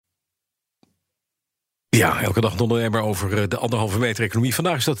Ja, elke dag een ondernemer over de 1,5 meter economie.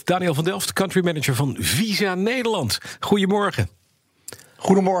 Vandaag is dat Daniel van Delft, country manager van Visa Nederland. Goedemorgen.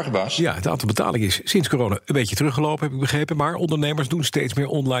 Goedemorgen, Bas. Ja, het aantal betalingen is sinds corona een beetje teruggelopen, heb ik begrepen. Maar ondernemers doen steeds meer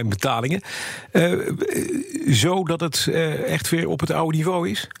online betalingen. Zodat het echt weer op het oude niveau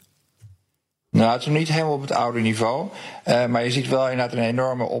is? Nou, het is nog niet helemaal op het oude niveau. Maar je ziet wel inderdaad een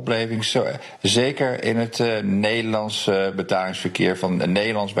enorme opleving. Zeker in het Nederlands betalingsverkeer van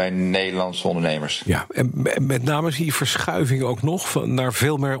Nederlands bij Nederlandse ondernemers. Ja, en met name zie je verschuiving ook nog naar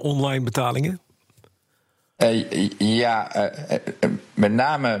veel meer online betalingen? Met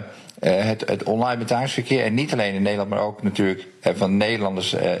name het online betalingsverkeer. En niet alleen in Nederland, maar ook natuurlijk van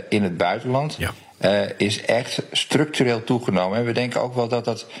Nederlanders in het buitenland. Ja. Is echt structureel toegenomen. En we denken ook wel dat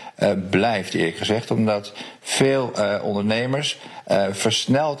dat blijft, eerlijk gezegd. Omdat veel ondernemers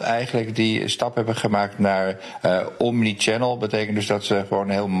versneld eigenlijk die stap hebben gemaakt naar omnichannel. Betekent dus dat ze gewoon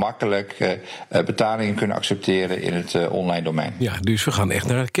heel makkelijk betalingen kunnen accepteren in het online domein. Ja, dus we gaan echt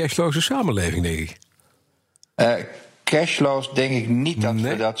naar een cashloze samenleving, denk ik. Cashloos denk ik niet dat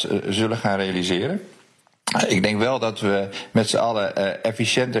we dat zullen gaan realiseren. Ik denk wel dat we met z'n allen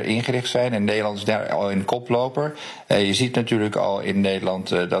efficiënter ingericht zijn. En Nederland is daar al in koploper. Je ziet natuurlijk al in Nederland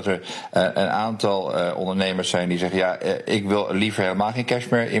dat er een aantal ondernemers zijn die zeggen: ik wil liever helemaal geen cash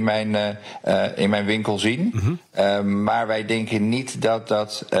meer in mijn winkel zien. Mm-hmm. Maar wij denken niet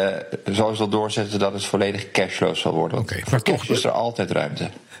dat zo zal doorzetten dat het volledig cashloos zal worden. Okay, maar toch is er altijd ruimte.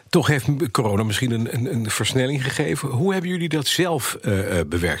 Toch heeft corona misschien een versnelling gegeven. Hoe hebben jullie dat zelf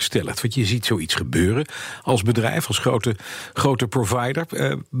bewerkstelligd? Want je ziet zoiets gebeuren als bedrijf, als grote provider.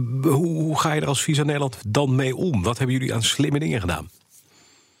 Hoe ga je er als Visa Nederland dan mee om? Wat hebben jullie aan slimme dingen gedaan?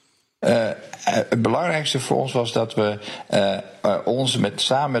 Het belangrijkste voor ons was dat we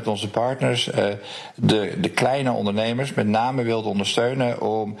samen met onze partners de kleine ondernemers met name wilden ondersteunen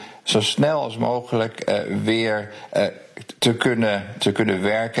om zo snel als mogelijk weer te kunnen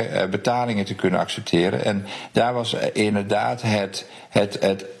werken, betalingen te kunnen accepteren. En daar was inderdaad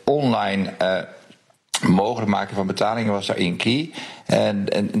het online mogelijk maken van betalingen was daarin key. En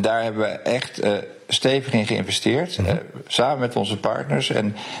daar hebben we echt stevig in geïnvesteerd, samen met onze partners.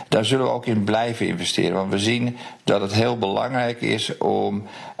 En daar zullen we ook in blijven investeren. Want we zien dat het heel belangrijk is om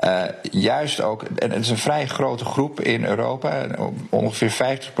juist ook... En het is een vrij grote groep in Europa.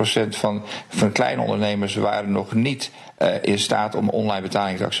 Ongeveer 50% van kleine ondernemers waren nog niet in staat om online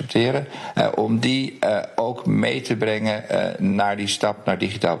betaling te accepteren. Om die ook mee te brengen naar die stap naar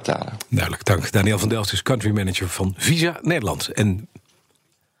digitaal betalen. Duidelijk, dank. Daniel van Delft is country manager van Visa Nederland. En